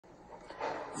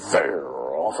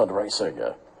They're off and racing.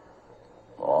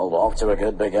 All off to a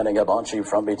good beginning. Abachi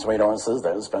from between horses.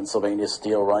 There's Pennsylvania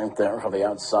Steel right there from the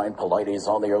outside. Polites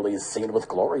on the early scene with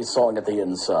Glory Song at the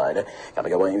inside.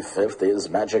 Coming away fifth is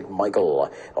Magic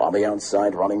Michael. On the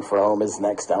outside, running for home is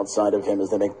next. Outside of him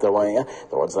as they make their way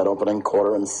towards that opening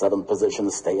quarter in seventh position.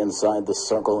 Stay inside the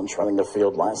circle and trailing the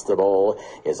field. Last of all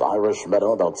is Irish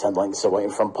Meadow, about 10 lengths away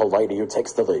from Polite, who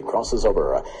takes the lead. Crosses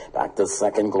over. Back to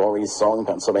second. Glory Song.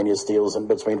 Pennsylvania Steel's in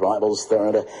between rivals.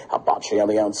 Third. Abachi on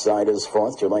the outside is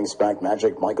fourth. 2 lengths back,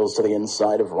 Magic Michael's to the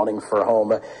inside of running for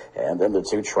home. And then the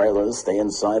 2 trailers stay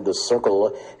inside the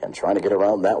circle and trying to get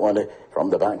around that one. From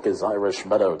the back is Irish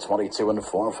Meadow, 22 and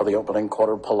 4 for the opening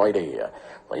quarter. Polite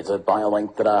leads it by a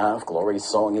length and a half. Glory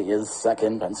Song is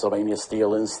second. Pennsylvania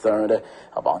Steel is third.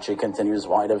 Abachi continues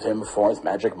wide of him, fourth.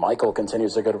 Magic Michael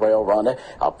continues a good rail run.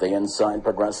 Up the inside,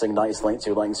 progressing nicely.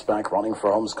 2 lengths back, running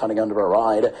for home's cutting under a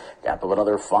ride. Gap of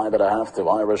another 5 and a half to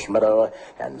Irish Meadow.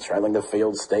 And trailing the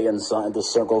field, stay inside the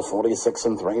circle. 46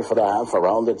 and 3 for the half.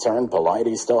 Around the turn,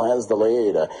 Polite still has the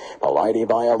lead. Polite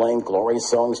by a length. Glory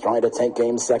Song's trying to take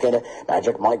game second.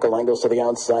 Magic Michael angles to the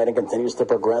outside and continues to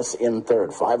progress in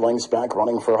third. 5 lengths back,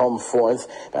 running for home fourth.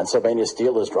 Pennsylvania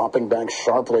Steel is dropping back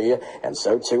sharply, and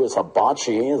so too is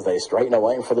Abachi as they straighten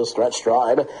away for the stretch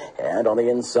drive. And on the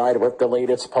inside with the lead,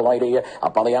 it's Polite.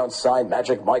 Up on the outside,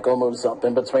 Magic Michael moves up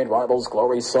in between rivals.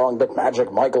 Glory Song, but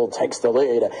Magic Michael takes the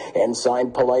lead.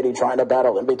 Inside, Polite trying to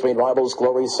battle in between rivals.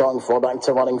 Glory Song, 4 back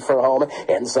to running for home.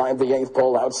 Inside the 8th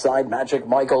pole, outside Magic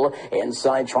Michael.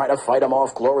 Inside trying to fight him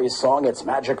off. Glory Song, it's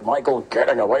Magic Michael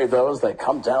getting away those. They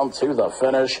come down to the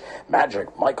finish.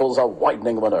 Magic Michael's a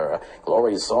widening winner.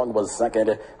 Glory Song was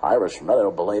second. Irish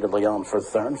Meadow belatedly on for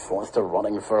third. Fourth to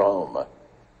running for home.